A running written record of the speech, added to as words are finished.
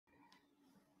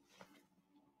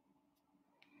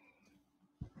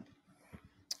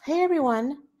Hey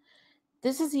everyone,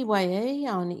 this is EYA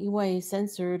on EYA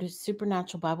Censored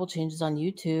Supernatural Bible Changes on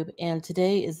YouTube, and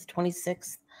today is the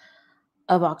 26th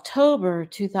of October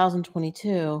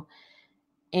 2022,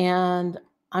 and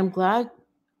I'm glad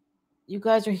you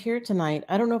guys are here tonight.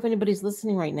 I don't know if anybody's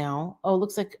listening right now. Oh, it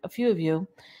looks like a few of you,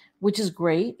 which is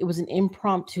great. It was an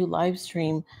impromptu live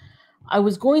stream. I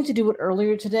was going to do it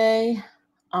earlier today,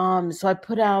 so I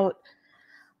put out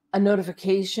a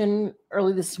notification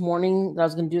early this morning that I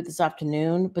was going to do it this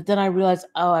afternoon, but then I realized,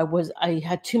 I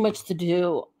had too much to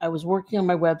do. I was working on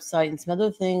my website and some other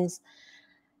things,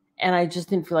 and I just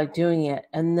didn't feel like doing it.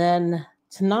 And then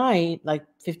tonight, like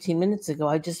 15 minutes ago,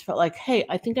 I just felt like, hey,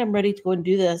 I think I'm ready to go and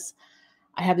do this.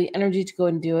 I have the energy to go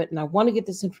and do it, and I want to get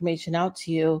this information out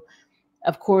to you.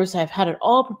 Of course, I've had it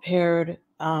all prepared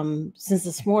since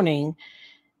this morning,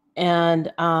 and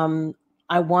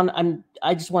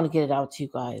I just want to get it out to you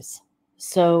guys.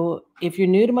 So if you're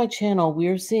new to my channel, we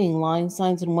are seeing lying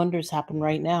signs and wonders happen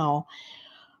right now.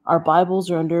 Our Bibles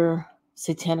are under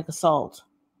satanic assault.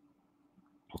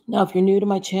 Now, if you're new to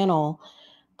my channel,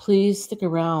 please stick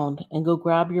around and go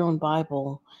grab your own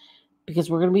Bible, because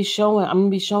I'm going to be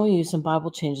showing you some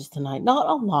Bible changes tonight. Not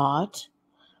a lot,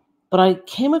 but I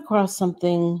came across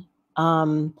something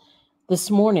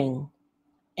this morning,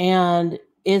 and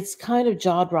it's kind of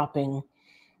jaw-dropping.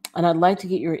 And I'd like to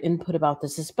get your input about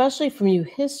this, especially from you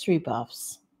history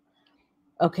buffs.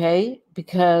 Okay,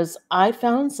 because I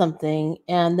found something,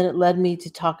 and then it led me to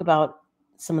talk about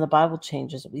some of the Bible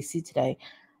changes that we see today,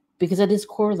 because it is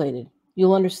correlated.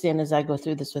 You'll understand as I go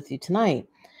through this with you tonight.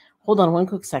 Hold on one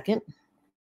quick second.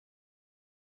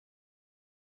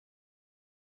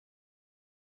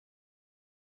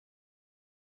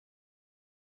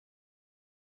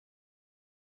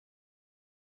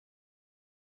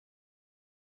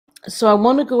 So I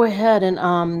want to go ahead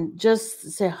and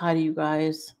just say hi to you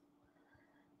guys.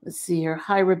 Let's see here.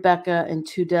 Hi, Rebecca and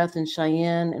To Death and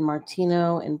Cheyenne and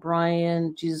Martino and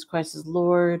Brian. Jesus Christ is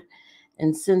Lord.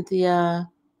 And Cynthia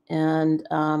and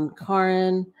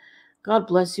Karen. God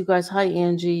bless you guys. Hi,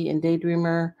 Angie and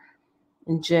Daydreamer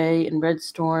and Jay and Red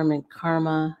Storm and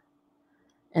Karma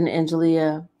and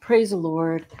Angelia. Praise the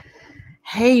Lord.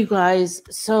 Hey, you guys.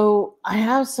 So I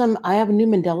have a new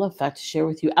Mandela effect to share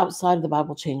with you outside of the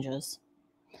Bible changes.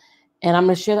 And I'm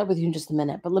going to share that with you in just a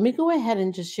minute. But let me go ahead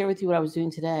and just share with you what I was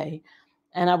doing today.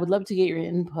 And I would love to get your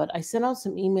input. I sent out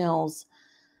some emails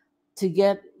to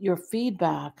get your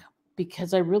feedback,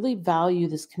 because I really value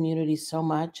this community so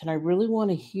much, and I really want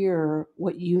to hear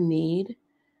what you need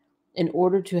in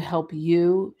order to help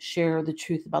you share the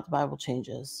truth about the Bible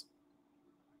changes.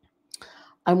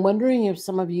 I'm wondering if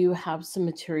some of you have some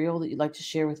material that you'd like to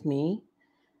share with me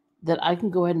that I can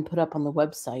go ahead and put up on the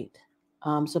website,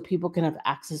 so people can have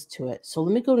access to it. So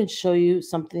let me go ahead and show you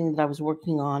something that I was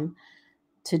working on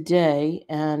today.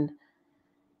 And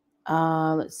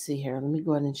let's see here. Let me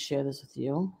go ahead and share this with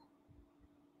you.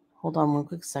 Hold on one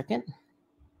quick second.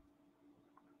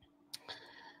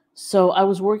 So I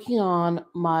was working on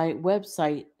my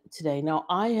website today. Now,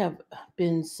 I have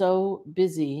been so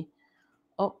busy.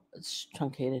 Oh, it's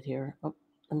truncated here. Oh,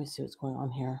 let me see what's going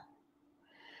on here.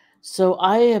 So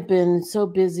I have been so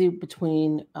busy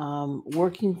between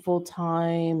working full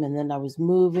time, and then I was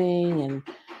moving, and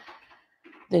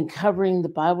then covering the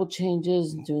Bible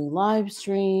changes and doing live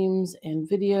streams and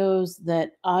videos,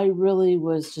 that I really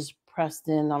was just pressed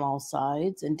in on all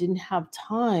sides and didn't have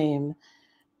time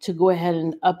to go ahead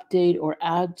and update or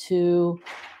add to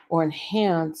or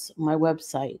enhance my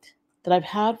website that I've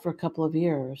had for a couple of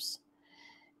years.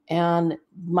 And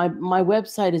my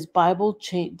website is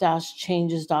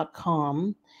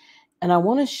bible-changes.com. And I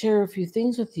want to share a few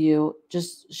things with you.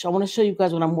 I want to show you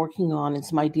guys what I'm working on and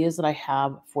some ideas that I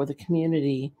have for the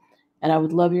community. And I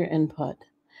would love your input,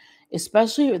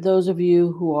 especially those of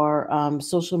you who are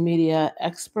social media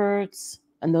experts,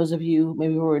 and those of you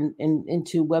maybe who are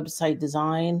into website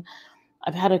design.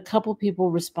 I've had a couple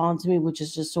people respond to me, which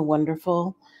is just so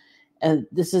wonderful. And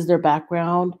this is their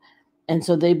background. And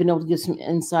so they've been able to give some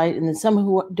insight. And then some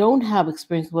who don't have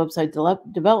experience with website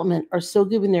development are still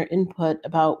giving their input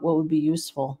about what would be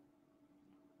useful.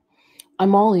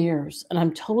 I'm all ears, and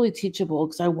I'm totally teachable,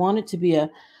 because I want it to be a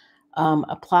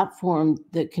platform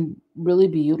that can really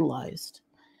be utilized.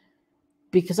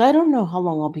 Because I don't know how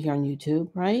long I'll be here on YouTube,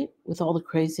 right? With all the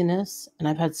craziness. And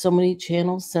I've had so many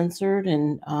channels censored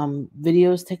and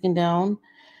videos taken down.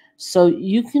 So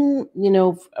you can,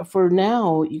 for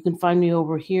now, you can find me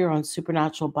over here on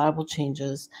Supernatural Bible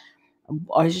Changes,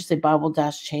 or I should say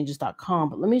Bible-changes.com.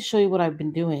 But let me show you what I've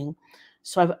been doing.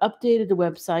 So I've updated the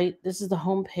website. This is the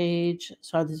home page.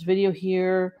 So I have this video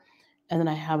here, and then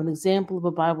I have an example of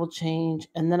a Bible change,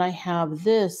 and then I have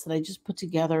this that I just put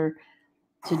together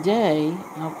today.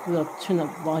 I'll turn the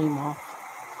volume off.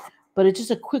 But it's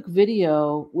just a quick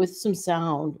video with some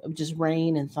sound of just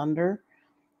rain and thunder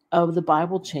of the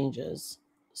Bible changes.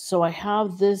 So I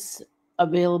have this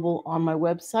available on my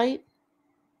website,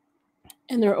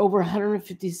 and there are over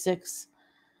 156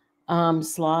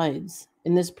 slides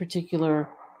in this particular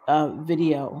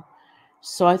video.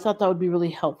 So I thought that would be really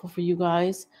helpful for you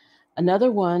guys.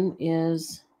 Another one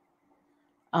is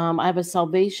I have a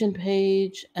salvation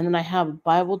page, and then I have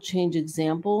Bible change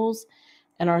examples.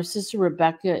 And our sister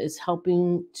Rebecca is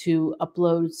helping to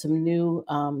upload some new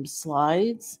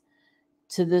slides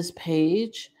to this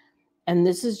page. And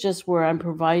this is just where I'm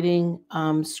providing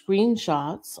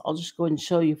screenshots. I'll just go ahead and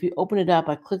show you. If you open it up,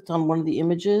 I clicked on one of the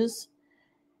images.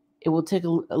 It will take a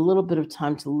little bit of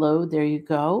time to load. There you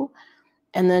go.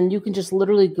 And then you can just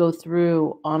literally go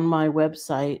through on my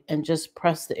website and just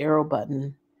press the arrow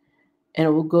button, and it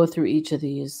will go through each of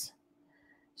these.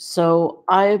 So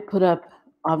I put up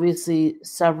obviously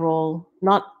several,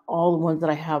 not all the ones that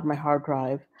I have on my hard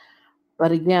drive,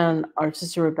 but again, our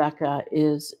sister Rebecca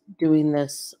is doing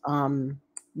this.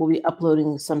 We'll be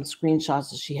uploading some screenshots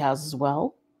that she has as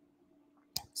well.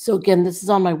 So again, this is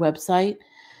on my website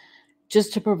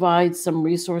just to provide some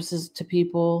resources to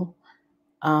people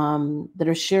that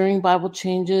are sharing Bible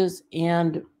changes,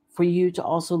 and for you to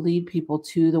also lead people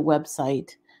to the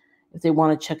website if they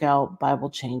want to check out Bible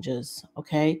changes,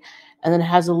 okay? And then it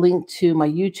has a link to my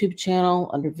YouTube channel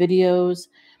under videos.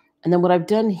 And then what I've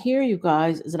done here, you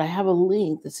guys, is that I have a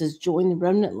link that says join the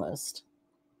remnant list.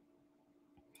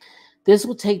 This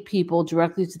will take people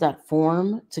directly to that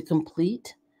form to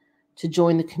complete, to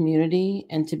join the community,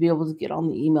 and to be able to get on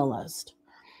the email list.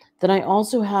 Then I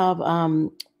also have,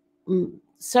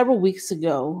 several weeks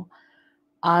ago,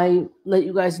 I let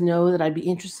you guys know that I'd be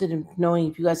interested in knowing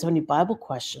if you guys have any Bible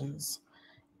questions,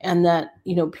 and that,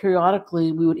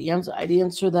 periodically we would I'd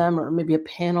answer them, or maybe a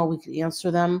panel, we could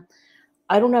answer them.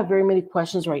 I don't have very many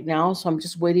questions right now, so I'm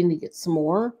just waiting to get some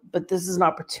more, but this is an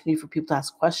opportunity for people to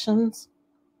ask questions.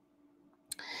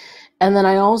 And then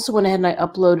I also went ahead and I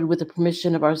uploaded, with the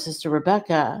permission of our sister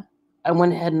Rebecca, I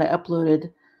went ahead and I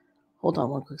uploaded, hold on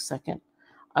one quick second.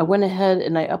 I went ahead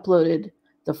and I uploaded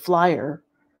the flyer.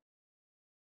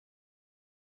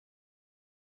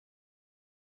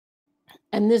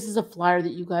 And this is a flyer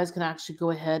that you guys can actually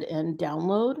go ahead and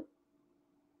download.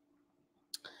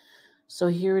 So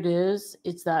here it is.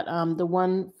 It's that the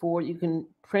one for you can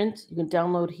print, you can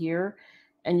download here,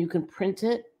 and you can print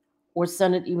it or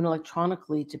send it even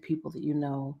electronically to people that you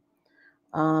know.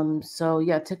 So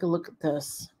yeah, take a look at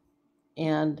this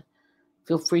and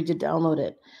feel free to download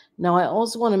it. Now, I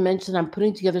also want to mention I'm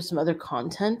putting together some other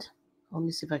content. Let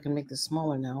me see if I can make this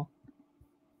smaller now.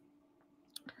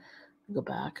 Go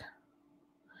back.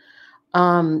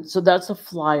 So that's a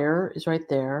flyer, is right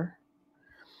there.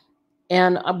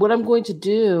 And what I'm going to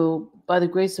do, by the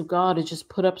grace of God, is just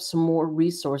put up some more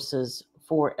resources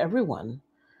for everyone.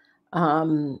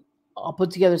 I'll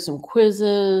put together some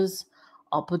quizzes.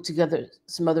 I'll put together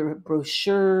some other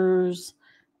brochures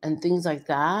and things like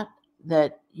that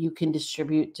you can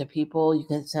distribute to people. You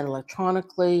can send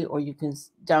electronically, or you can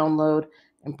download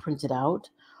and print it out.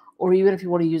 Or even if you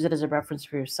want to use it as a reference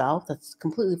for yourself, that's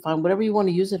completely fine. Whatever you want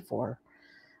to use it for.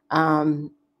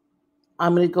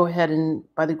 I'm going to go ahead and,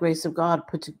 by the grace of God,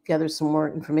 put together some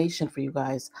more information for you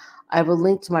guys. I have a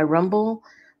link to my Rumble,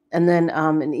 and then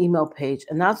an email page.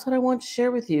 And that's what I want to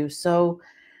share with you. So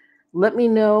let me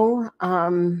know.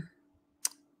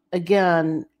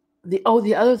 Again, the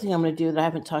other thing I'm going to do that I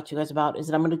haven't talked to you guys about is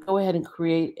that I'm going to go ahead and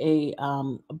create a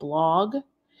blog.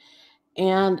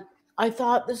 And I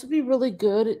thought this would be really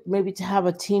good maybe to have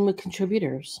a team of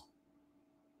contributors.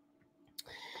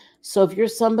 So if you're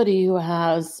somebody who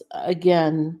has,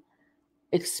 again,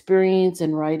 experience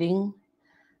in writing,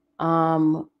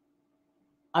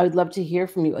 I would love to hear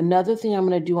from you. Another thing I'm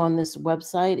going to do on this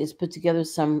website is put together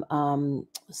some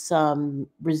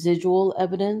residual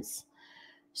evidence.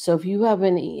 So if you have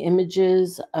any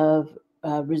images of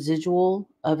residual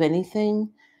of anything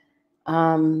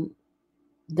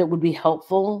that would be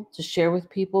helpful to share with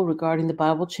people regarding the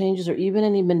Bible changes, or even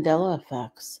any Mandela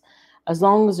effects, as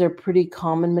long as they're pretty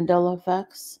common Mandela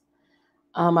effects,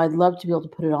 I'd love to be able to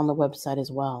put it on the website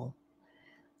as well.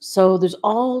 So there's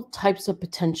all types of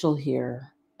potential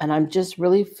here. And I'm just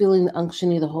really feeling the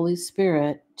unctioning of the Holy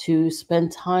Spirit to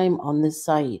spend time on this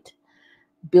site,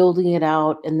 building it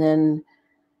out, and then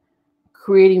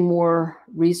creating more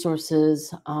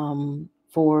resources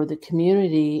for the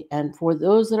community, and for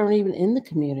those that aren't even in the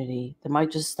community that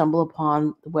might just stumble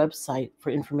upon the website for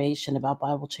information about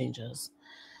Bible changes.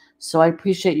 So I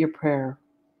appreciate your prayer.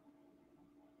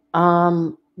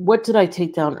 What did I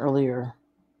take down earlier?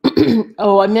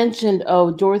 Oh, I mentioned,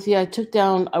 Dorothy, I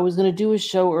was going to do a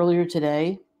show earlier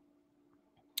today.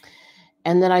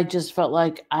 And then I just felt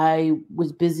like I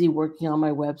was busy working on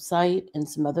my website and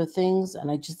some other things,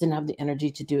 and I just didn't have the energy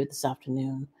to do it this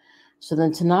afternoon. So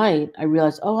then tonight I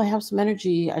realized, I have some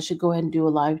energy. I should go ahead and do a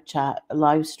live chat, a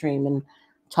live stream, and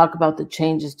talk about the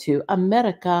changes to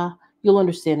America. You'll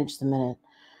understand in just a minute.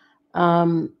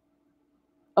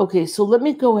 Okay, so let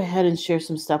me go ahead and share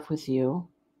some stuff with you.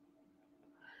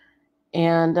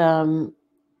 And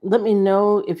let me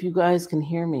know if you guys can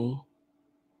hear me.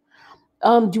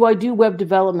 Do I do web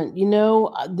development?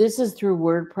 This is through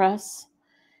WordPress,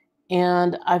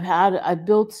 and I've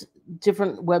built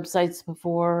different websites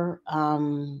before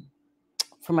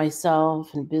for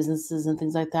myself and businesses and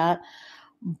things like that.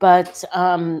 But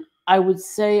I would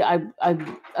say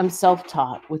I'm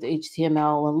self-taught with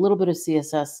HTML and a little bit of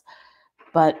CSS,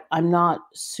 but I'm not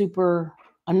super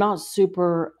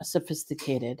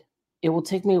sophisticated. It will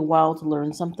take me a while to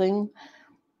learn something,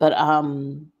 but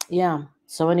yeah.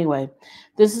 So anyway,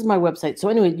 this is my website. So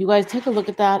anyway, you guys take a look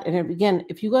at that. And again,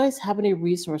 if you guys have any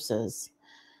resources,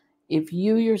 if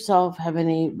you yourself have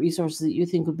any resources that you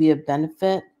think would be a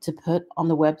benefit to put on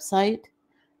the website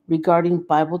regarding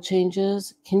Bible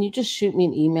changes, can you just shoot me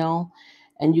an email?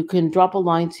 And you can drop a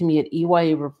line to me at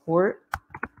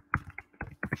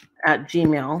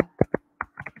eyreport@gmail.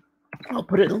 I'll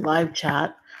put it in live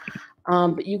chat.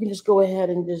 But you can just go ahead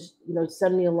and just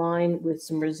send me a line with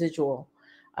some residual.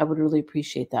 I would really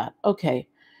appreciate that. Okay,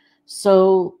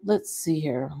 so let's see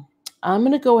here. I'm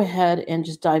going to go ahead and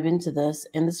just dive into this,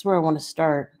 and this is where I want to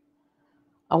start.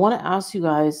 I want to ask you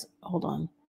guys, hold on.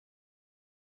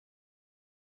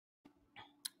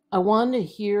 I want to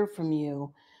hear from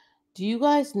you. Do you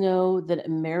guys know that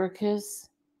Americus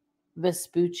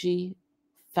Vespucci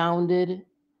founded,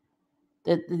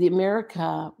 that the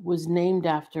America was named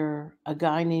after a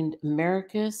guy named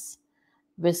Americus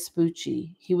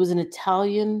Vespucci? He was an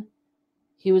Italian,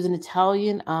 hold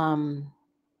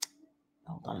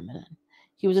on a minute.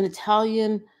 He was an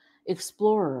Italian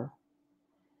explorer,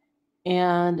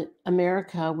 and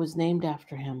America was named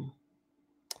after him.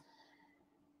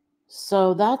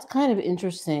 So that's kind of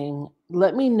interesting.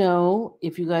 Let me know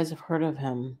if you guys have heard of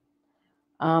him.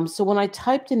 So when I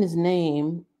typed in his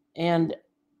name, and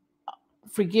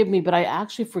forgive me, but I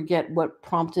actually forget what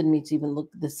prompted me to even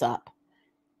look this up.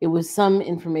 It was some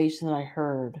information that I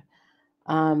heard.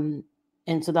 And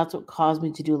so that's what caused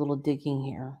me to do a little digging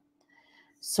here.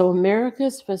 So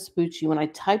Americus Vespucci, when I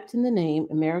typed in the name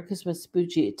Americus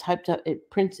Vespucci, it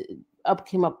printed up,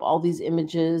 came up all these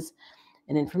images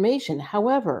and information.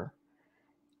 However,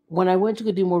 when I went to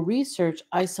go do more research,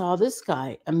 I saw this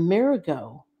guy,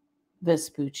 Amerigo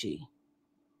Vespucci,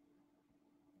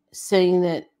 saying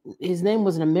that his name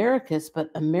wasn't Americus,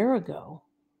 but Amerigo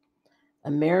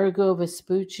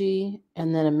Vespucci,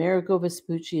 and then Amerigo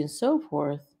Vespucci, and so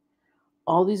forth.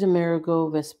 All these Amerigo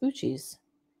Vespuccis.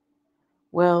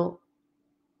 Well,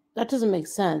 that doesn't make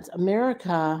sense.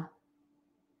 America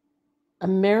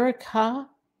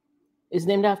is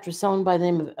named after someone by the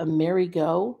name of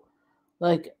Amerigo,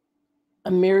 like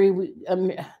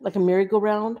like a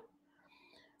merry-go-round,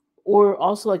 or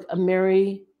also like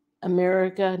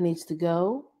America needs to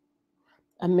go.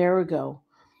 Amerigo.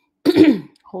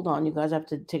 Hold on, you guys. I have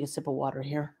to take a sip of water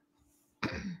here.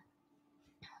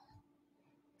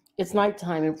 It's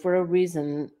nighttime, and for a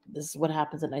reason, this is what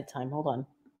happens at nighttime. Hold on.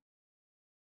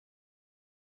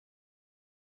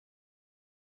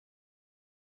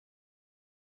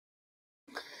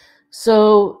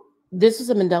 So this is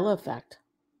a Mandela effect.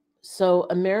 So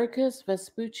Americus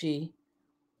Vespucci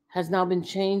has now been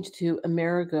changed to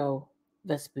Amerigo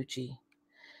Vespucci.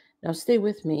 Now stay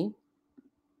with me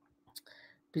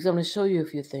because I'm going to show you a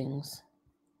few things.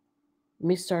 Let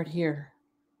me start here.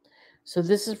 So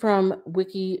this is from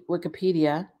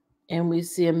Wikipedia, and we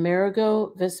see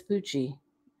Amerigo Vespucci,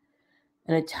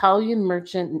 an Italian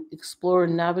merchant, explorer,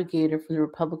 navigator from the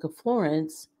Republic of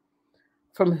Florence,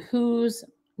 from whose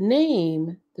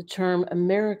name the term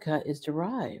America is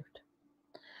derived.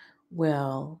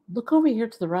 Well, look over here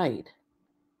to the right.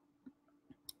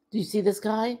 Do you see this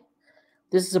guy?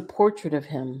 This is a portrait of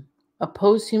him, a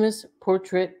posthumous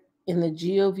portrait in the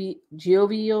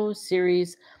Giovio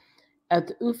series at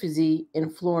the Uffizi in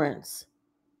Florence,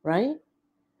 right?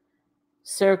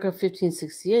 Circa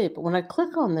 1568. But when I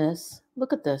click on this,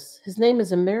 look at this. His name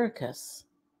is Americus,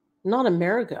 not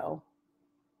Amerigo.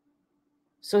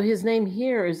 So his name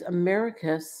here is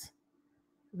Americus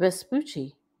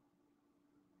Vespucci.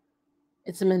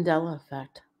 It's a Mandela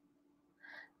effect.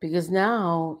 because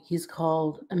now he's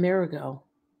called Amerigo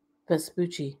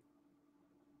Vespucci.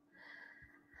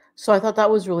 So I thought that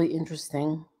was really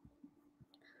interesting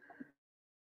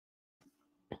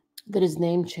that his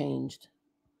name changed.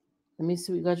 Let me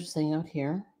see what you guys are saying out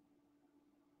here.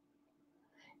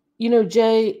 You know,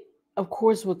 Jay, of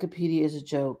course, Wikipedia is a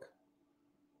joke.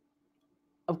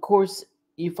 Of course,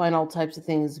 you find all types of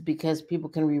things because people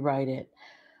can rewrite it.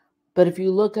 But if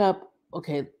you look up,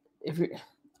 okay, if you're,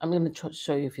 I'm going to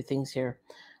show you a few things here.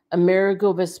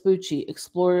 Amerigo Vespucci,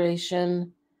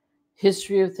 exploration,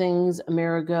 history of things,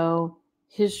 Amerigo,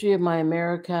 history of my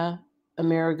America,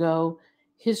 Amerigo,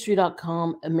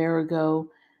 history.com, Amerigo.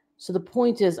 So the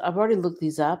point is, I've already looked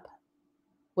these up.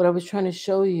 What I was trying to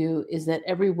show you is that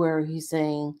everywhere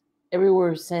saying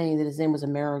that his name was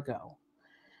Amerigo.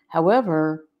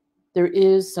 However, there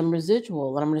is some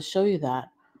residual, and I'm going to show you that.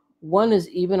 One is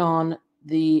even on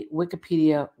the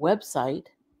Wikipedia website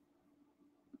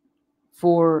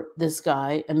for this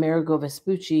guy, Amerigo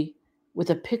Vespucci,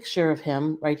 with a picture of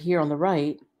him right here on the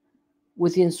right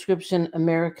with the inscription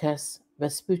Americus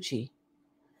Vespucci.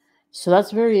 So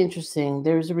that's very interesting.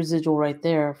 There's a residual right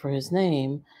there for his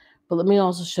name. But let me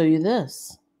also show you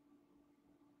this.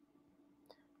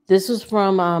 This is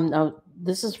from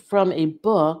a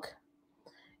book,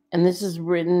 and this is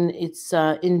written. It's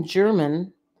in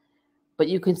German, but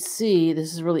you can see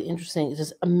this is really interesting. It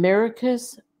says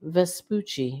Americus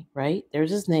Vespucci, right?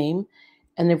 There's his name,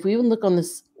 and if we even look on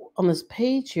this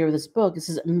page here of this book, it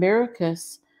says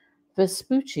Americus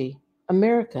Vespucci,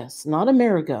 Americus, not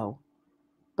Amerigo,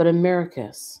 but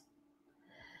Americus.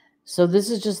 So this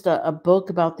is just a book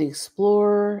about the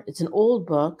explorer. It's an old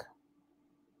book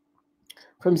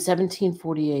from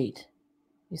 1748.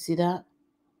 You see that?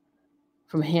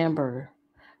 From Hamburg.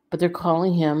 But they're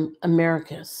calling him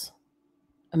Americus.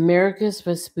 Americus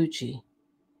Vespucci.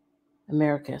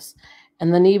 Americus.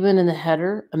 And then even in the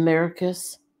header,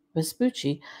 Americus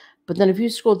Vespucci. But then if you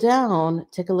scroll down,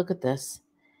 take a look at this.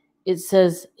 It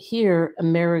says here,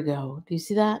 Amerigo. Do you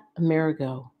see that?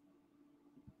 Amerigo.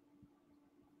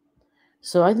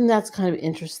 So I think that's kind of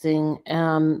interesting.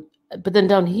 But then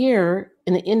down here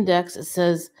in the index, it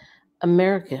says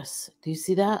Americus. Do you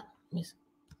see that? Let me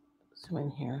zoom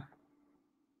in here.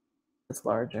 It's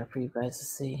larger for you guys to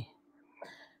see.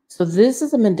 So this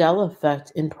is a Mandela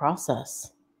effect in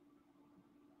process.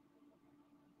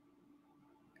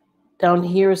 Down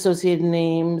here, associated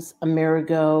names,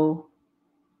 Amerigo.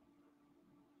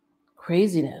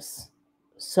 Craziness.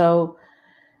 So,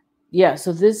 yeah,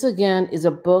 so this again is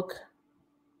a book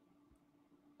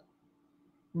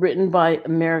written by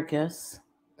Americus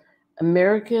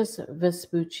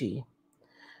Vespucci.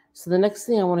 So the next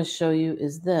thing I want to show you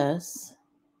is this.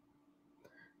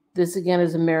 This again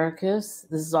is Americus.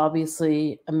 This is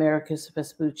obviously Americus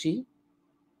Vespucci.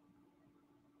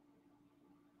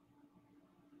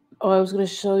 Oh, I was going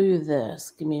to show you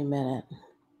this. Give me a minute.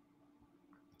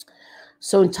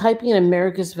 So in typing in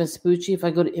Americus Vespucci, if I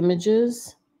go to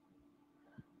images,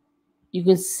 you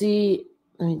can see,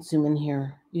 let me zoom in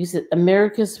here. You see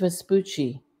Americus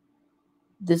Vespucci.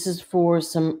 This is for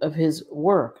some of his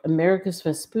work. Americus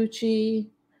Vespucci.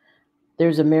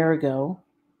 There's Amerigo.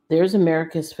 There's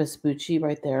Americus Vespucci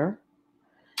right there.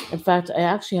 In fact, I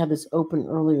actually had this open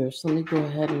earlier, so let me go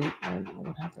ahead and I don't know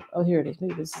what happened. Oh, here it is.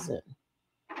 Maybe this is it.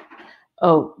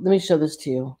 Oh, let me show this to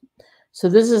you. So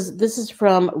this is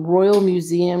from Royal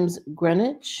Museums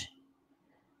Greenwich,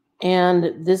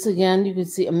 and this again you can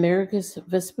see Americus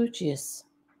Vespucius.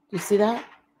 Do you see that?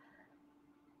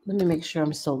 Let me make sure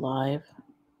I'm still live.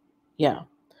 Yeah.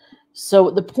 So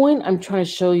the point I'm trying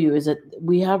to show you is that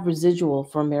we have residual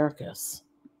for Americus.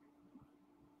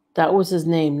 That was his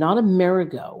name, not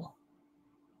Amerigo,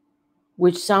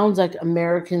 which sounds like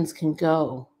Americans can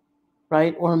go,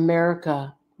 right? Or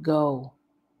America go.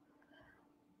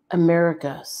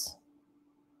 Americus.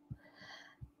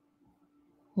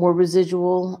 More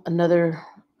residual, another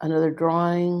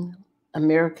drawing.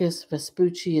 Americus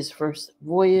Vespucci, his first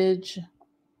voyage.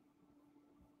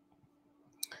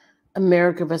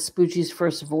 America Vespucci's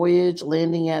first voyage,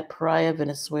 landing at Paria,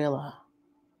 Venezuela.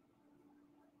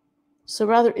 So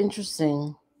rather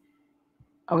interesting.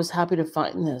 I was happy to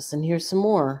find this. And here's some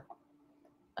more.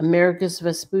 Americus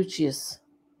Vespucius.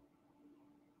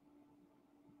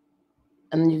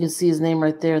 And then you can see his name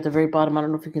right there at the very bottom. I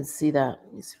don't know if you can see that.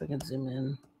 Let me see if I can zoom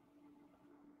in.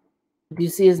 Do you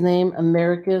see his name?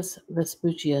 Americus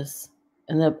Vespucius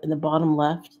in the bottom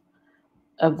left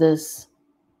of this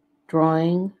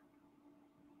drawing.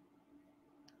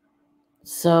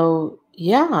 So,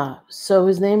 yeah. So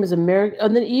his name is America.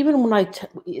 And then even when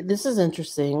this is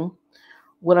interesting.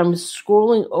 When I'm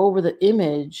scrolling over the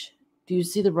image, Do you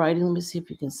see the writing? Let me see if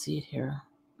you can see it here.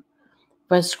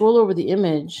 If I scroll over the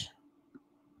image,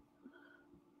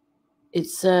 it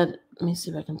said, let me see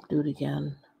if I can do it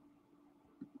again.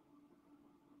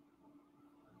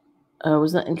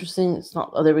 Was that interesting? It's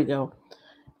not. Oh, there we go.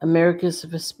 Americus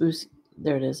Vespucius.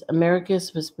 There it is.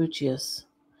 Americus Vespucius.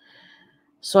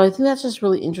 So I think that's just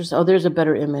really interesting. Oh, there's a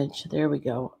better image. There we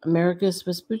go. Americus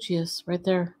Vespucius, right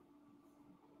there.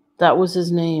 That was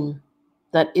his name.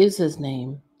 That is his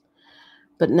name.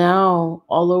 But now,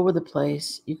 all over the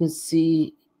place, you can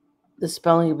see the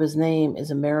spelling of his name is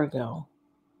Amerigo.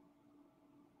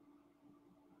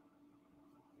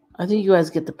 I think you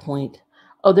guys get the point.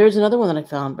 Oh, there's another one that I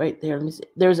found right there. Let me see.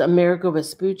 There's Amerigo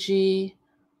Vespucci.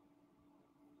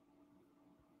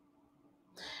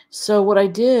 So what I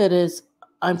did is,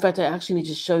 in fact, I actually need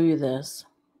to show you this.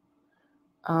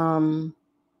 Showed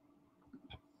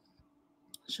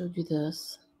you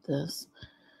this.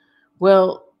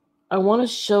 Well, I want to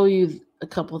show you a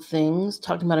couple things.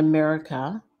 Talking about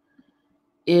America,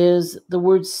 is the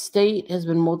word state has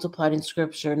been multiplied in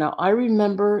Scripture. Now, I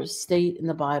remember state in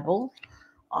the Bible.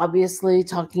 Obviously,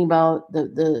 talking about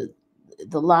the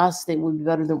last state would be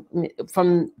better than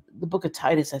from the book of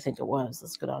Titus, I think it was.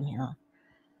 Let's go down here.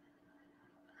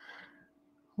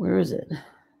 Where is it?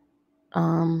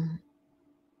 Isn't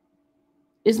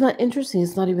that interesting?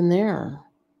 It's not even there.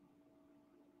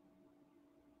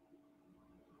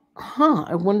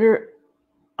 I wonder.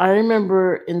 I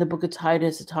remember in the book of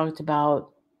Titus, it talked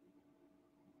about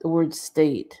the word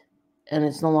state, and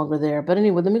it's no longer there. But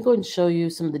anyway, let me go and show you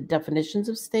some of the definitions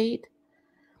of state.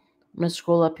 I'm going to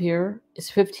scroll up here.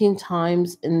 It's 15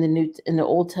 times in the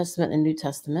Old Testament and New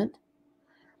Testament.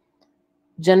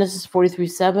 Genesis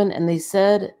 43:7, and they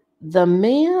said, the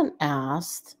man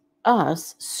asked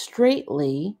us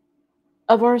straightly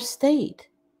of our state.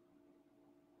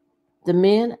 The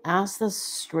man asked us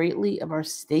straightly of our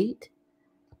state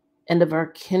and of our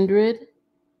kindred.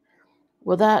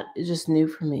 Well, that is just new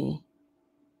for me.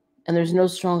 And there's no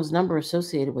Strong's number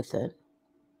associated with it.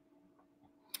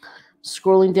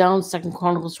 Scrolling down, 2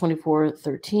 Chronicles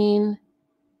 24:13.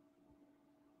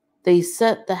 They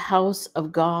set the house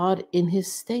of God in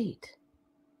his state.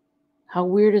 How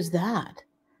weird is that?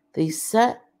 They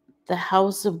set the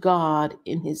house of God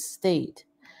in his state.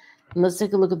 And let's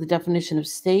take a look at the definition of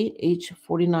state,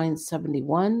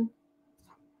 H4971.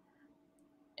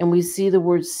 And we see the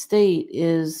word state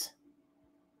is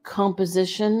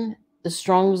composition. The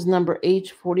Strong's number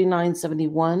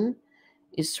H4971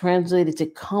 is translated to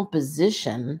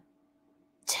composition,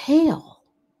 tale,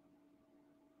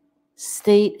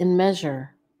 state and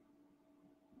measure.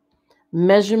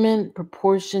 Measurement,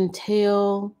 proportion,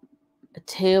 tale, a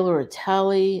tale or a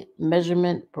tally,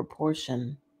 measurement,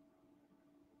 proportion.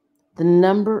 The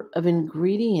number of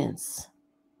ingredients,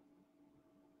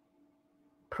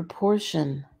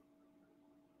 proportion.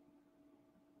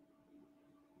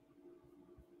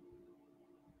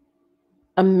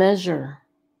 A measure.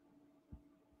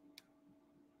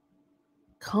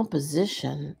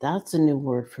 Composition, that's a new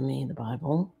word for me in the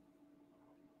Bible.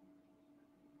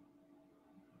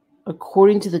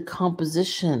 According to the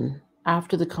composition,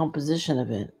 after the composition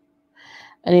of it.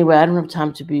 Anyway, I don't have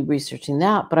time to be researching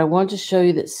that, but I want to show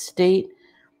you that state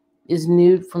is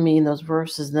new for me in those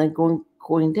verses. And then going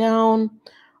down,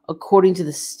 according to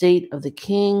the state of the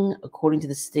king, according to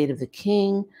the state of the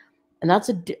king. And that's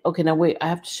okay, now wait, I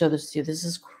have to show this to you. This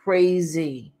is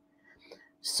crazy.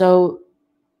 So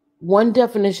one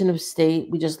definition of state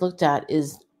we just looked at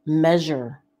is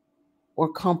measure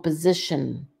or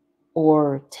composition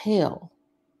or tale.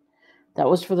 That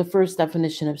was for the first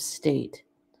definition of state.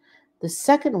 The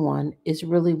second one is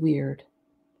really weird.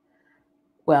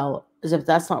 Well, as if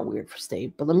that's not weird for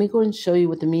state, but let me go and show you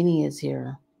what the meaning is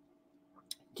here.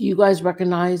 Do you guys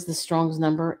recognize the Strong's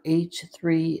number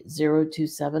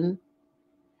H3027?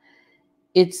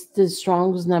 It's the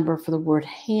Strong's number for the word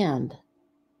hand.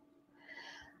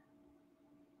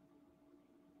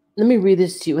 Let me read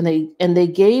this to you. And they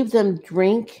gave them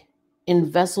drink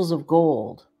in vessels of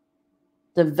gold,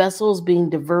 the vessels being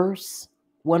diverse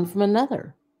one from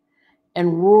another,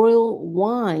 and royal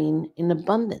wine in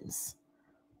abundance,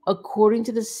 according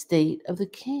to the state of the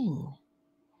king.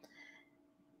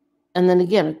 And then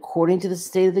again, according to the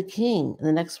state of the king, in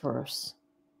the next verse.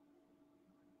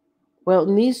 Well,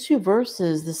 in these two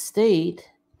verses, the state,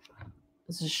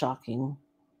 this is shocking,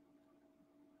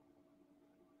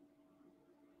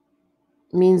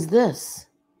 means this.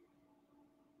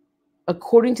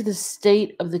 According to the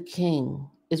state of the king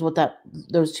is what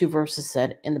those two verses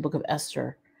said in the book of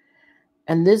Esther.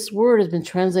 And this word has been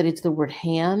translated to the word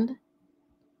hand,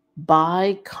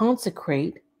 buy,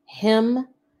 consecrate, him,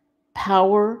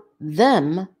 power,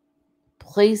 them,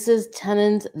 places,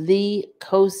 tenons, the,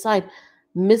 co-side,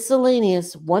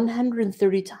 miscellaneous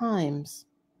 130 times.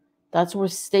 That's where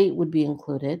state would be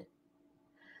included.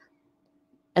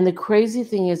 And the crazy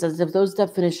thing is, as if those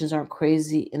definitions aren't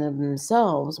crazy in of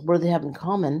themselves, what do they have in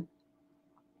common?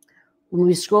 When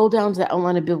we scroll down to the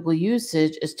outline of biblical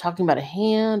usage, it's talking about a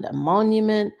hand, a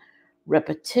monument,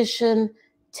 repetition,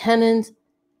 tenons,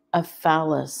 a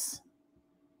phallus.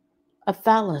 A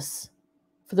phallus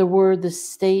for the word the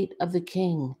state of the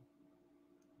king.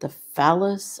 The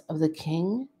phallus of the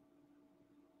king?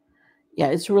 Yeah,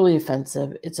 it's really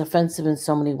offensive. It's offensive in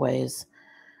so many ways.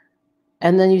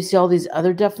 And then you see all these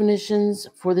other definitions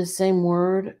for the same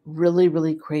word. Really,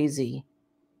 really crazy.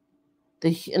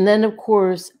 And then, of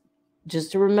course, I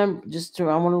want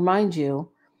to remind you,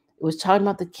 it was talking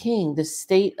about the king, the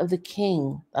state of the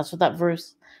king. That's what that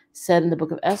verse said in the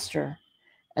book of Esther.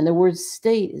 And the word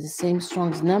state is the same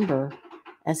Strong's number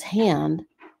as hand.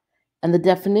 And the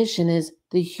definition is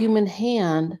the human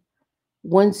hand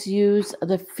once used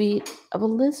the feet of a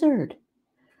lizard.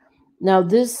 Now,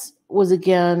 this was,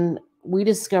 again, we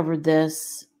discovered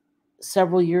this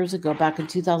several years ago, back in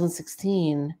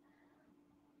 2016,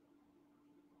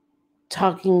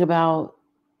 talking about,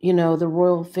 the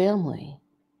royal family,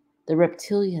 the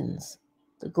reptilians,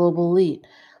 the global elite.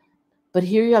 But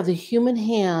here you have the human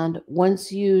hand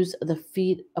once used the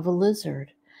feet of a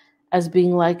lizard as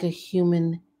being like a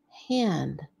human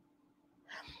hand.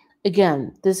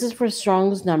 Again, this is for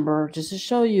Strong's number, just to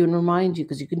show you and remind you,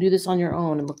 because you can do this on your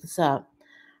own and look this up.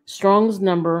 Strong's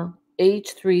number,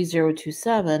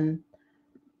 H3027,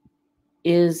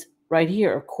 is right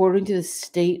here, according to the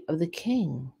state of the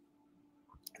king.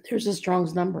 There's a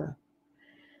Strong's number.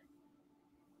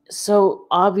 So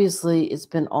obviously it's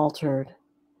been altered.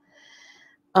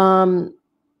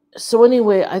 So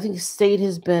anyway, I think state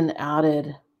has been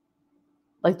added.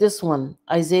 Like this one,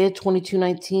 Isaiah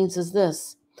 22:19 says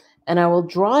this, and I will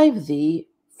drive thee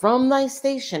from thy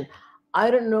station.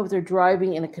 I don't know if they're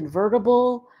driving in a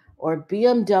convertible or a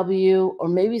BMW or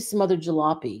maybe some other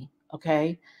jalopy,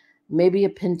 okay? Maybe a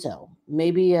Pinto,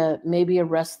 maybe a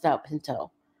rest out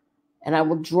Pinto. And I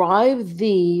will drive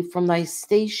thee from thy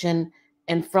station,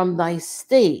 and from thy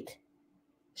state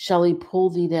shall he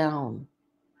pull thee down.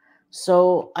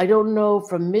 So I don't know,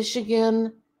 from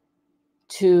Michigan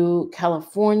to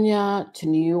California, to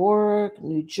New York,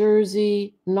 New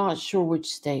Jersey, not sure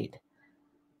which state.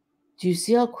 Do you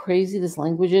see how crazy this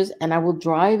language is? And I will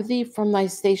drive thee from thy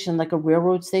station, like a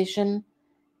railroad station,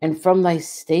 and from thy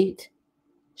state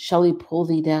shall he pull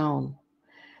thee down.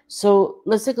 So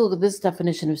let's take a look at this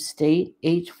definition of state,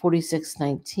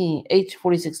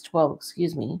 H4612,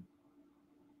 excuse me.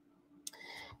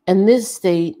 And this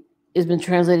state has been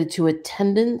translated to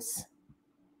attendance,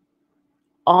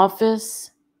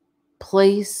 office,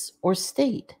 place, or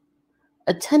state.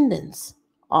 Attendance,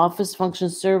 office, function,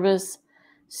 service,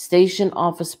 station,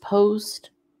 office, post,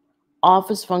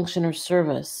 office, function, or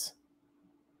service.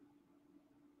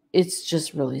 It's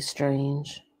just really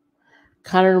strange.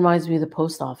 Kind of reminds me of the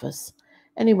post office.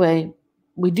 Anyway,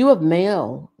 we do have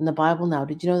mail in the Bible now.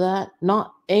 Did you know that?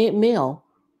 Not a mail.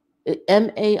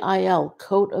 M-A-I-L,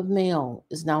 coat of mail,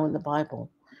 is now in the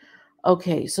Bible.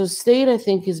 Okay, so state, I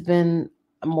think, has been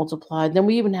multiplied. Then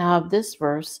we even have this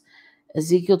verse,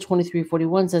 Ezekiel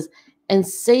 23:41 says, and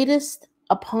satest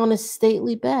upon a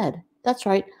stately bed. That's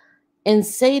right. And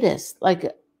sadist,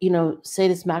 like,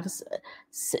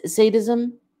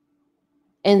 sadism,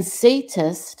 and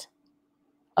satist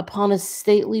upon a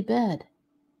stately bed.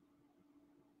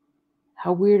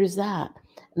 How weird is that?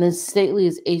 And then stately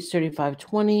is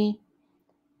H3520,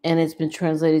 and it's been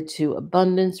translated to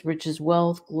abundance, riches,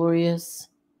 wealth, glorious.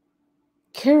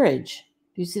 Carriage.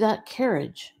 Do you see that?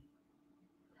 Carriage.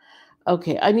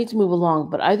 Okay, I need to move along,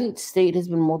 but I think state has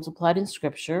been multiplied in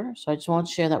scripture, so I just want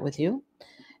to share that with you.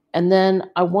 And then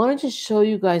I wanted to show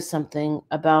you guys something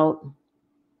about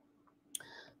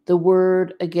the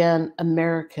word, again,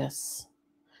 Americus.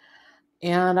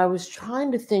 And I was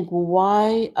trying to think, well,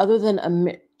 why, other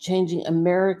than changing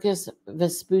Americus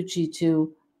Vespucci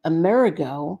to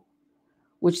Amerigo,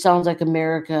 which sounds like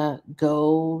America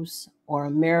goes or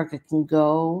America can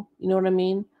go, you know what I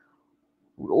mean?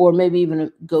 Or maybe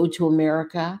even go to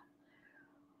America.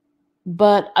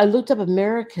 But I looked up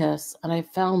Americus and I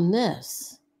found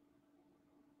this.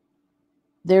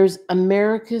 There's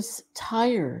Americus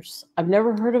tires. I've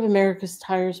never heard of Americus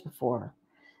tires before.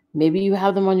 Maybe you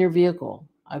have them on your vehicle.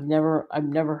 I've never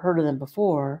heard of them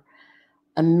before.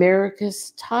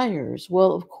 Americus tires.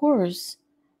 Well, of course,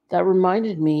 that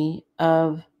reminded me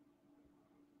of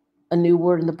a new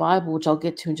word in the Bible, which I'll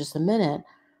get to in just a minute.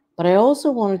 But I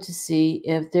also wanted to see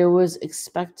if there was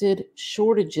expected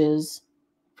shortages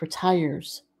for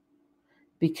tires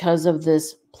because of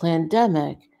this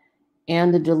pandemic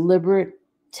and the deliberate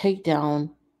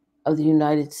takedown of the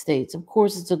United States. Of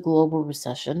course, it's a global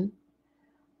recession,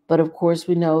 but of course,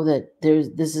 we know that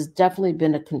this has definitely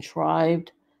been a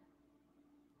contrived,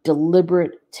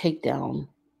 deliberate takedown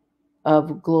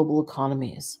of global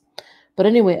economies. But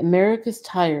anyway, America's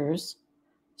tires.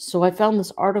 So I found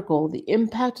this article, The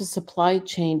Impact of Supply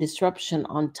Chain Disruption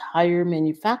on Tire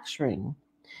Manufacturing.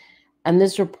 And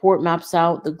this report maps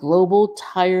out the global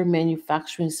tire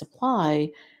manufacturing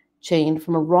supply chain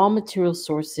from a raw material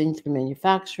sourcing through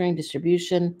manufacturing,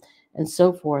 distribution, and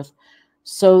so forth.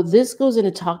 So this goes into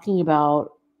talking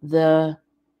about the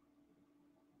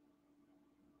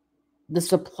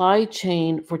supply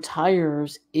chain for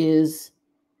tires is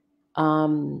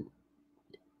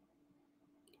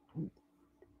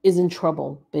in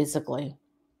trouble, basically.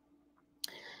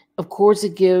 Of course,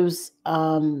 it gives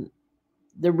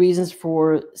the reasons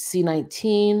for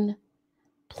C-19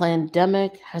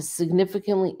 pandemic has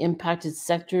significantly impacted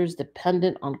sectors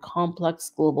dependent on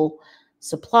complex global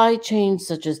supply chains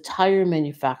such as tire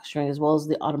manufacturing as well as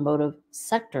the automotive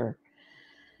sector.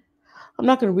 I'm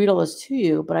not going to read all this to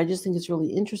you, but I just think it's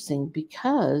really interesting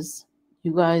because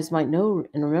you guys might know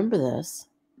and remember this,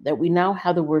 that we now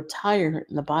have the word tire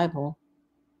in the Bible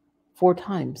 4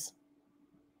 times,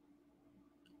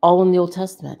 all in the Old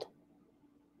Testament.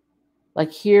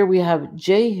 Like here we have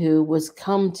Jehu was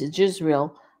come to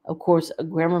Jezreel, of course, a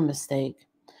grammar mistake.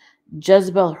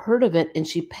 Jezebel heard of it and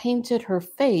she painted her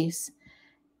face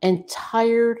and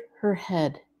tired her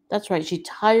head. That's right, she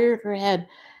tired her head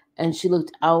and she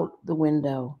looked out the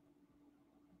window.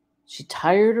 She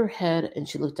tired her head and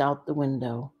she looked out the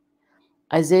window.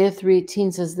 Isaiah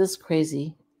 3:18 says this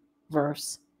crazy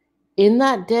verse. In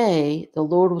that day, the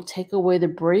Lord will take away the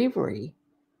bravery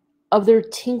of their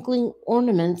tinkling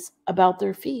ornaments about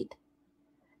their feet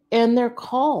and their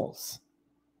calls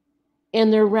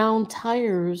and their round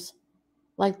tires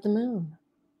like the moon.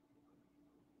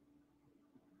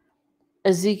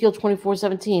 Ezekiel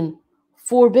 24:17,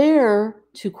 forbear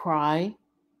to cry,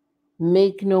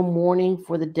 make no mourning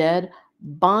for the dead,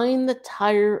 bind the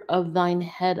tire of thine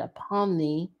head upon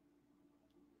thee,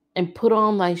 and put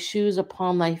on thy shoes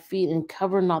upon thy feet, and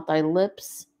cover not thy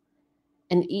lips,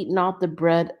 and eat not the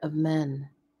bread of men.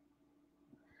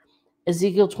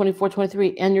 Ezekiel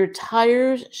 24:23, and your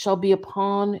tires shall be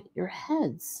upon your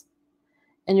heads,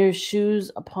 and your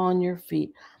shoes upon your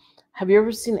feet. Have you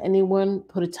ever seen anyone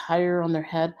put a tire on their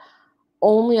head?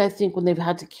 Only, I think, when they've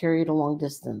had to carry it a long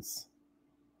distance.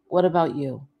 What about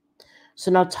you?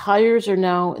 So now tires are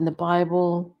now in the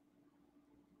Bible,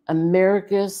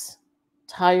 America's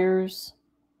tires,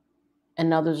 and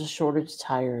now there's a shortage of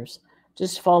tires.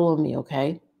 Just follow me,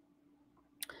 okay?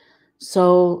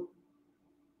 So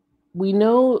we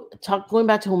know, going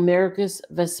back to Americus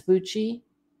Vespucci,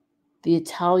 the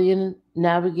Italian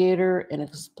navigator and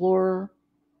explorer,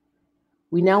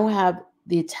 we now have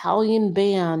the Italian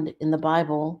band in the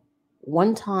Bible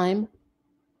 1 time,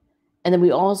 and then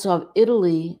we also have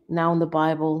Italy now in the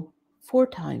Bible 4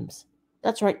 times.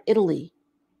 That's right, Italy.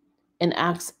 In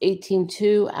Acts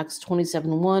 18:2, Acts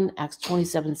 27:1, Acts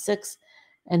 27:6,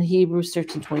 and Hebrews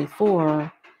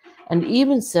 13:24, and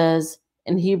even says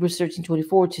in Hebrews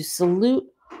 13:24 to salute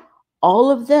all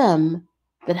of them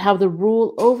that have the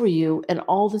rule over you and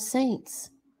all the saints.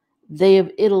 They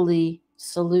of Italy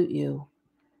salute you.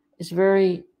 It's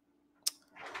very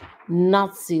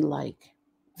Nazi-like,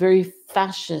 very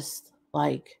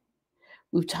fascist-like.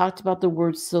 We've talked about the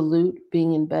word salute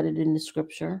being embedded in the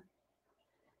scripture.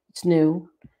 It's new.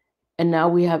 And now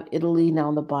we have Italy now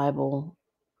in the Bible.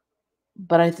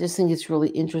 But I just think it's really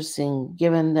interesting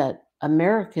given that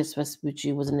Americus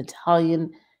Vespucci was an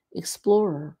Italian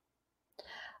explorer.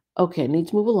 Okay, need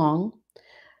to move along.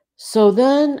 So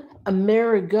then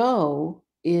Amerigo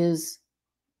is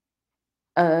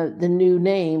the new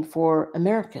name for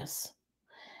Americus.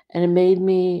 And it made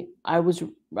me, I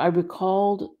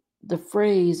recalled the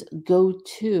phrase go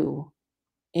to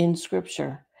in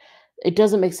scripture. It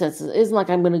doesn't make sense. It isn't like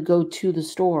I'm going to go to the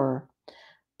store.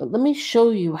 But let me show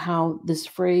you how this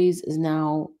phrase is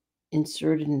now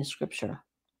inserted in the scripture.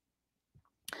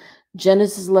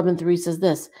 Genesis 11:3 says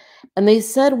this, and they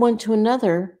said one to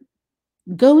another,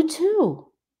 go to.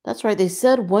 That's right. They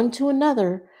said one to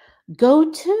another,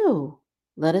 go to.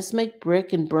 Let us make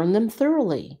brick and burn them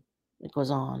thoroughly. It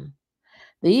goes on.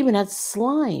 They even had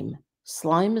slime.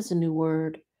 Slime is a new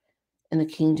word in the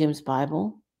King James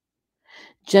Bible.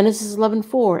 Genesis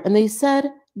 11:4, and they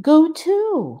said, go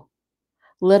to.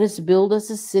 Let us build us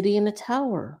a city and a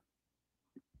tower.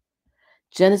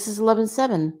 Genesis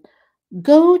 11:7.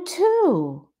 Go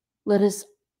to. Let us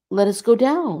let us go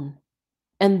down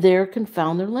and there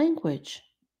confound their language.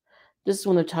 This is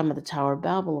when they're talking about the Tower of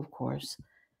Babel, of course.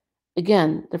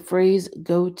 Again, the phrase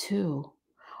go to.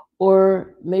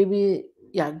 Or maybe,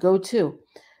 yeah, go to.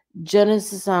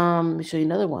 Genesis, let me show you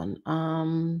another one.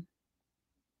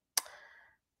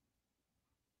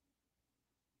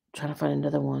 Trying to find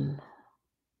another one.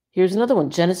 Here's another one.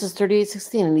 Genesis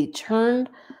 38:16. And he turned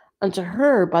unto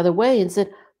her by the way and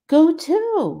said, go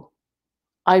to,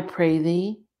 I pray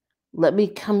thee, let me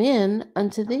come in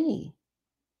unto thee.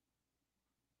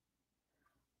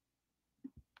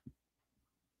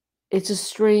 It's a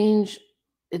strange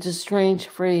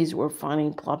phrase we're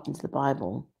finding plopped into the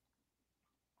Bible.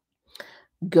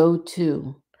 Go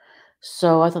to.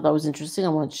 So I thought that was interesting. I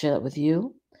want to share that with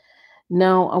you.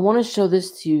 Now, I want to show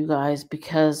this to you guys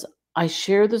because I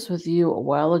shared this with you a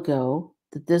while ago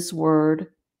that this word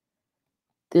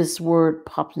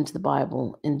popped into the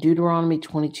Bible in Deuteronomy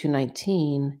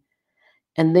 22:19,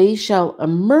 and they shall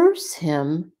immerse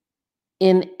him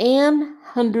in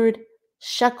 100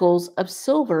 shekels of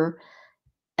silver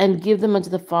and give them unto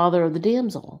the father of the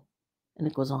damsel. And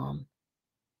it goes on.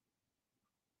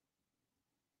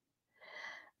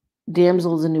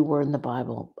 Damsel is a new word in the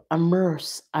Bible.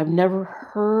 Immerse. I've never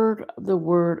heard of the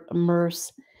word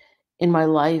immerse in my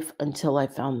life until I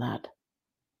found that.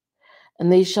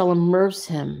 And they shall immerse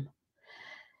him.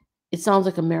 It sounds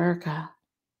like America,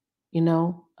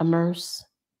 immerse,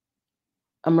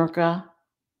 America.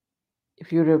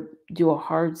 If you were to do a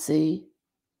hard C,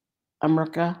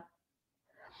 America.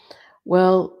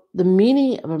 Well, the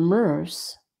meaning of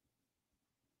immerse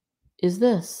is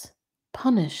this: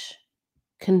 punish,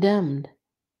 condemned,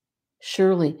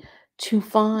 surely, to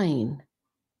fine,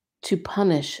 to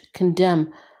punish,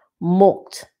 condemn,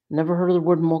 mulct. Never heard of the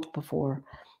word mulct before.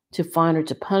 To fine or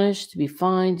to punish, to be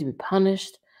fined, to be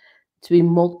punished, to be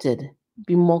mulcted,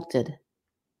 be mulcted.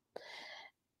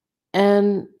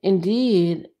 And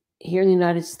indeed, here in the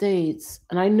United States,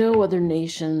 and I know other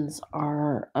nations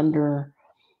are under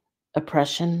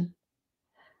oppression,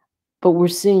 but we're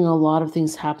seeing a lot of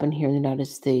things happen here in the United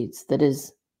States that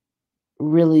is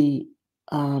really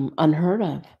unheard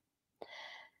of.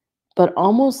 But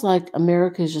almost like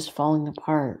America is just falling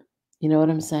apart. You know what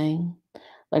I'm saying?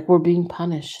 Like we're being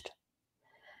punished.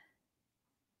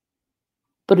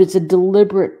 But it's a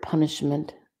deliberate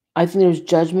punishment. I think there's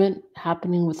judgment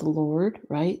happening with the Lord,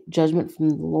 right? Judgment from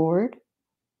the Lord.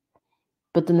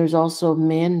 But then there's also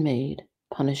man-made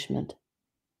punishment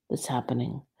that's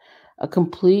happening. A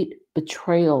complete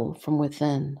betrayal from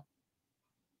within.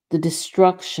 The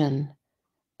destruction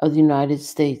of the United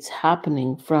States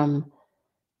happening from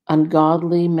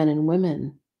ungodly men and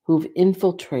women who've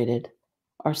infiltrated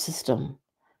our system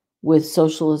with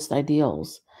socialist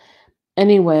ideals.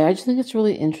 Anyway, I just think it's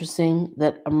really interesting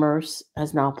that immerse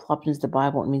has now plopped into the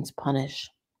Bible. It means punish.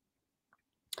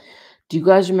 Do you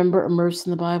guys remember immerse in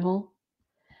the Bible?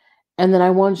 And then I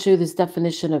want to show you this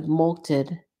definition of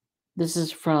mulcted. This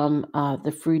is from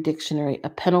the Free Dictionary. A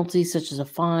penalty such as a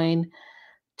fine,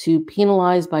 to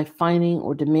penalize by fining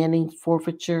or demanding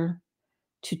forfeiture,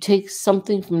 to take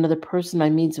something from another person by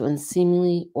means of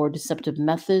unseemly or deceptive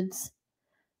methods,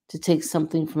 to take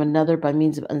something from another by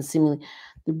means of unseemly.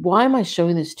 Why am I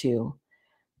showing this to you?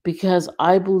 Because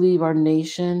I believe our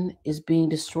nation is being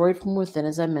destroyed from within,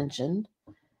 as I mentioned,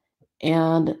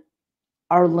 and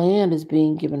our land is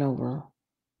being given over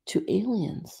to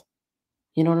aliens.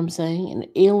 You know what I'm saying? An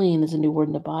alien is a new word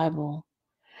in the Bible.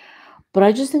 But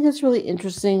I just think it's really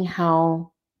interesting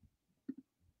how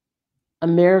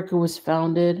America was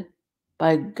founded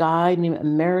by a guy named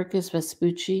Americus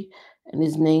Vespucci, and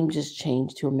his name just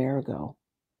changed to Amerigo.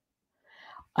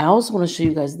 I also want to show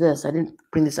you guys this. I didn't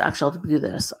bring this. Actually, I'll do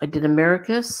this. I did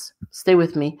Americus. Stay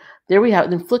with me. There we have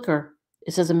it. In Flickr,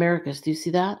 it says Americus. Do you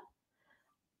see that?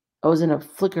 I was in a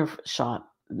Flickr shot.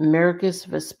 Americus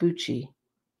Vespucci.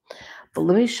 But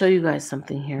let me show you guys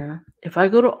something here. If I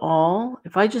go to all,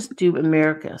 if I just do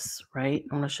Americus, right?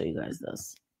 I want to show you guys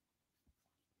this.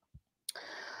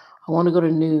 I want to go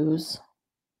to news.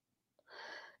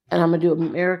 And I'm going to do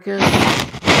Americus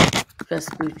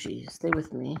Vespucci. Stay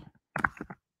with me.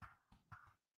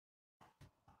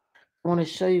 I want to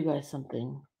show you guys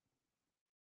something.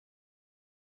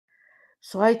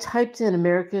 So I typed in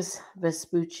Americus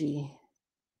Vespucci,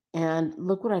 and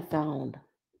look what I found.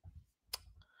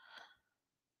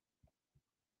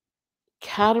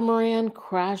 Catamaran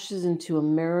crashes into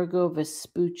Amerigo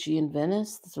Vespucci in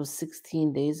Venice. This was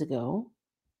 16 days ago.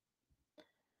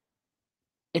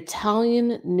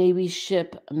 Italian Navy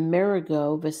ship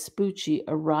Amerigo Vespucci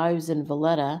arrives in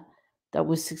Valletta That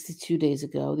was 62 days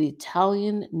ago. The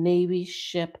Italian Navy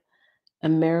ship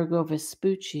Amerigo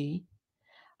Vespucci.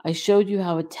 I showed you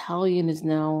how Italian is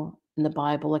now in the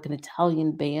Bible, like an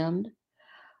Italian band.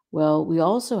 Well, we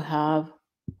also have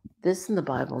this in the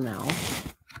Bible now.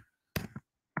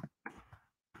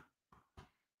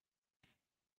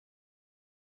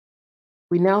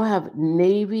 We now have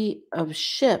Navy of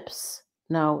ships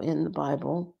now in the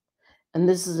Bible. And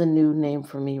this is a new name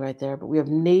for me right there, but we have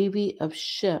Navy of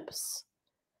ships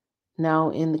now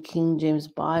in the King James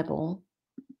Bible.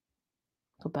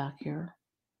 Go back here.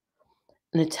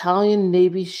 An Italian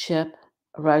Navy ship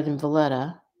arrived in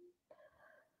Valletta.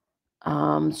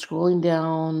 Scrolling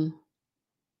down.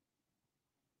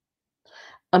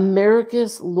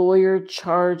 America's lawyer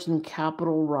charged in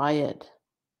Capitol riot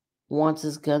wants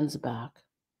his guns back.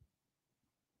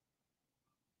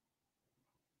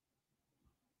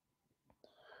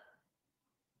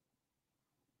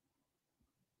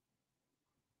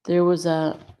 There was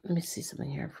a, let me see something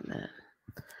here for a minute.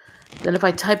 Then if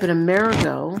I type in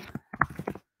Amerigo,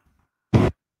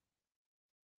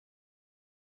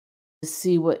 to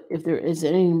see what if there is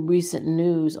any recent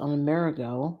news on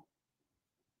Amerigo.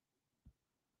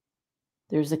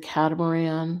 There's a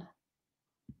catamaran.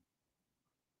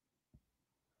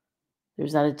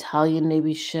 There's that Italian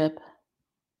Navy ship.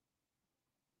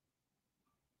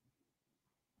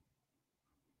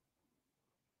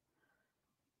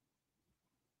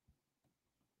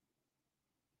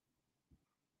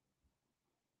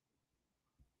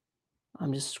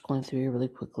 I'm just scrolling through here really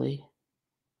quickly.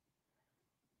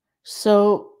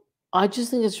 So I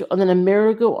just think it's, and then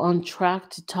Amerigo on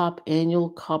track to top annual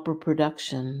copper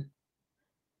production.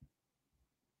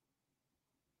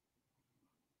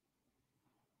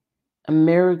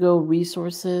 Amerigo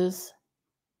Resources.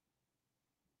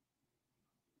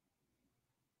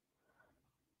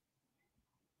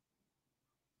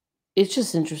 It's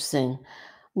just interesting.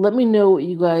 Let me know what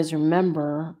you guys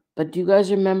remember. But do you guys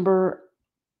remember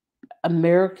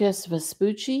Americus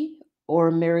Vespucci or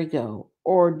Amerigo?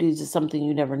 Or is it something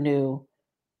you never knew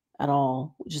at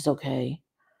all, which is okay.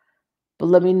 But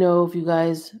let me know if you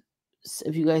guys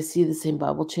see the same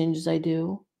Bible changes I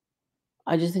do.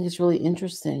 I just think it's really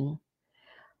interesting.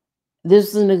 This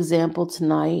is an example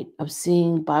tonight of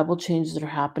seeing Bible changes that are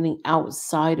happening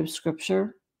outside of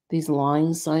Scripture, these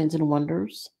lying signs and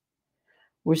wonders.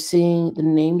 We're seeing the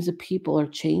names of people are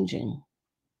changing.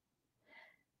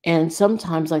 And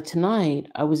sometimes, like tonight,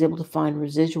 I was able to find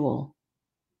residual,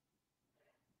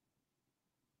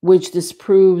 which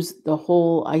disproves the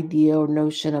whole idea or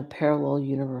notion of parallel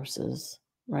universes,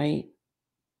 right?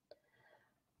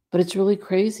 But it's really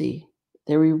crazy.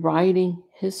 They're rewriting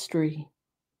history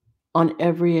on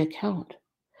every account.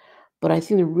 But I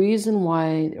think the reason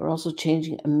why they're also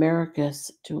changing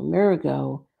Americus to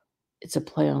Amerigo, it's a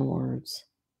play on words.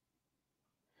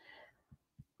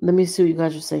 Let me see what you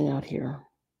guys are saying out here.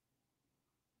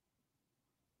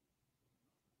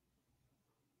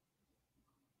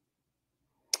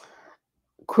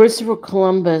 Christopher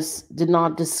Columbus did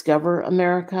not discover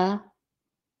America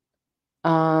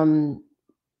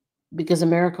because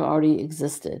America already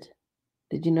existed.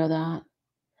 Did you know that?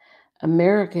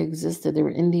 America existed. There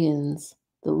were Indians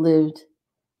that lived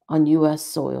on U.S.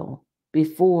 soil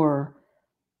before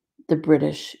the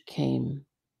British came.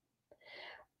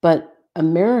 But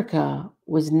America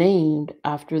was named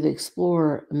after the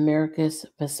explorer Americus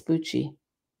Vespucci,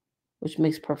 which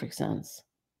makes perfect sense.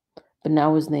 But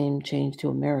now his name changed to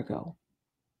Amerigo.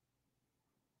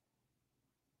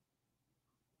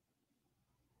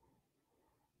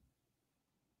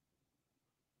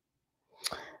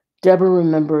 Deborah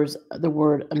remembers the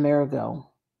word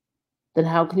Amerigo. Then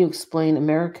how can you explain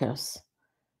Americus,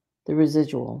 the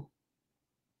residual?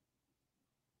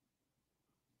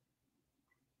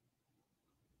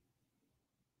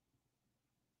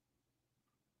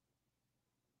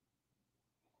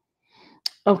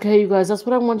 Okay, you guys, that's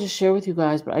what I wanted to share with you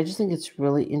guys, but I just think it's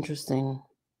really interesting.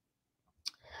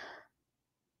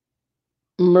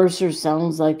 Mercer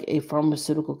sounds like a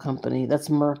pharmaceutical company. That's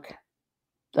Merck.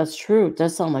 That's true. It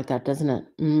does sound like that, doesn't it?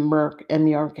 Merck,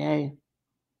 M-E-R-K.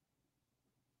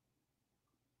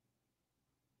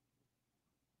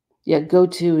 Yeah, go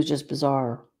to is just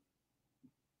bizarre.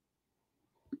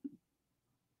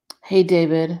 Hey,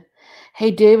 David. Hey,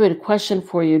 David, question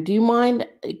for you. Do you mind?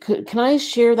 Can I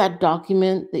share that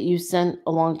document that you sent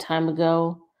a long time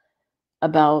ago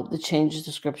about the changes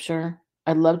to scripture?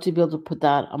 I'd love to be able to put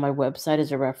that on my website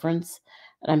as a reference.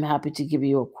 And I'm happy to give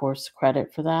you, of course,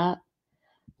 credit for that.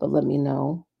 But let me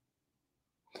know.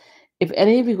 If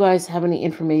any of you guys have any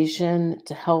information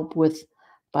to help with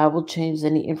Bible changes,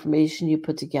 any information you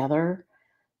put together,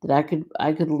 that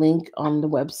I could link on the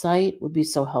website would be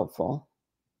so helpful.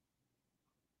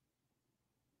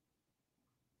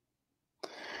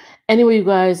 Anyway, you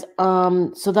guys,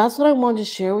 so that's what I wanted to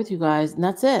share with you guys, and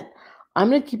that's it. I'm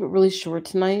gonna keep it really short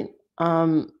tonight.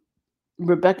 Um,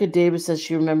 Rebecca Davis says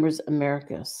she remembers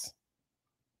Americus.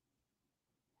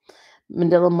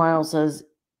 Mandela Miles says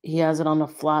he has it on a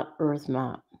flat Earth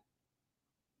map.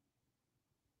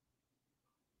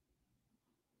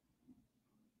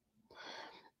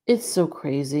 It's so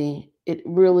crazy. It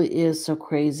really is so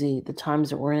crazy the times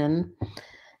that we're in.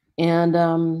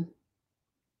 And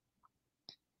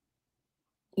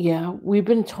yeah, we've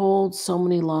been told so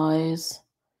many lies.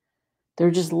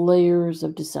 They're just layers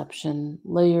of deception,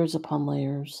 layers upon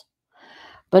layers.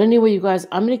 But anyway, you guys,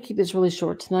 I'm going to keep this really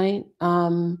short tonight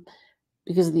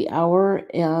because of the hour.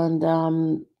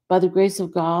 And by the grace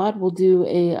of God, we'll do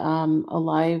a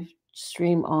live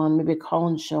stream on maybe a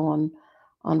call-in show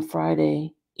on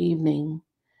Friday evening.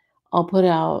 I'll put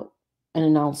out an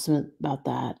announcement about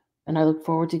that. And I look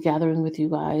forward to gathering with you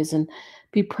guys and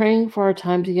be praying for our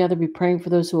time together, be praying for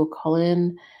those who will call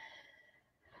in.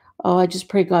 Oh, I just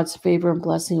pray God's favor and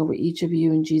blessing over each of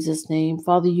you in Jesus' name.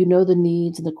 Father, you know the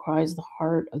needs and the cries of the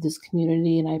heart of this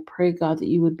community. And I pray, God, that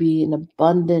you would be an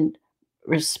abundant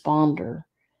responder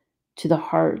to the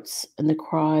hearts and the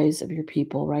cries of your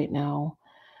people right now.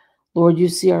 Lord, you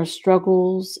see our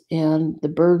struggles and the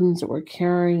burdens that we're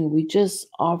carrying. We just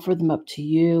offer them up to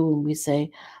you and we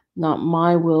say, not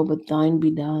my will, but thine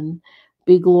be done.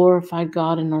 Be glorified,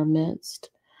 God, in our midst.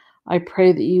 I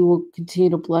pray that you will continue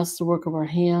to bless the work of our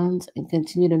hands and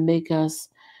continue to make us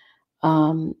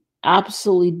um,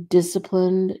 absolutely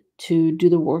disciplined to do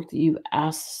the work that you've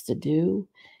asked us to do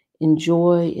in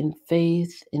joy, in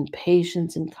faith, in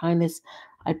patience, in kindness.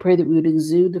 I pray that we would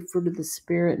exude the fruit of the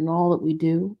Spirit in all that we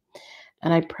do.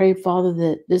 And I pray, Father,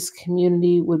 that this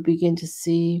community would begin to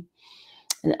see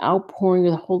an outpouring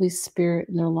of the Holy Spirit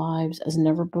in their lives as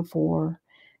never before,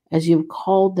 as you've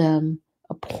called them,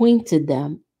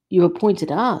 you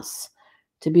appointed us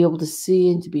to be able to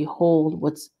see and to behold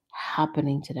what's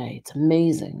happening today. It's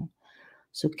amazing.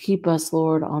 So keep us,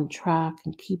 Lord, on track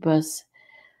and keep us,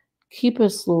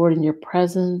 Lord, in your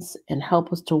presence and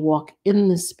help us to walk in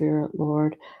the Spirit,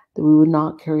 Lord, that we would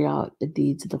not carry out the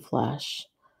deeds of the flesh,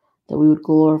 that we would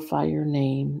glorify your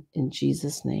name in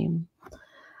Jesus' name.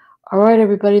 All right,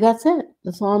 everybody, that's it.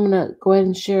 That's all I'm going to go ahead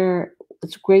and share.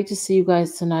 It's great to see you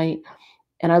guys tonight,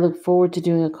 and I look forward to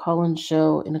doing a call-in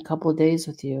show in a couple of days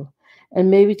with you, and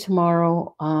maybe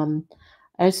tomorrow.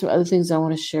 I have some other things I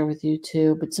want to share with you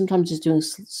too, but sometimes just doing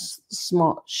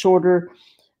small, shorter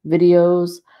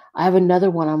videos. I have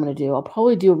another one I'm going to do. I'll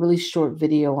probably do a really short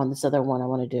video on this other one I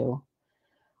want to do,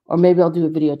 or maybe I'll do a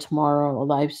video tomorrow, a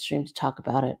live stream to talk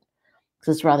about it,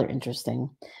 because it's rather interesting.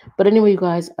 But anyway, you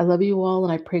guys, I love you all,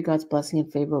 and I pray God's blessing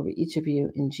and favor over each of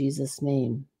you in Jesus'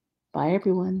 name. Bye,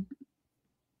 everyone.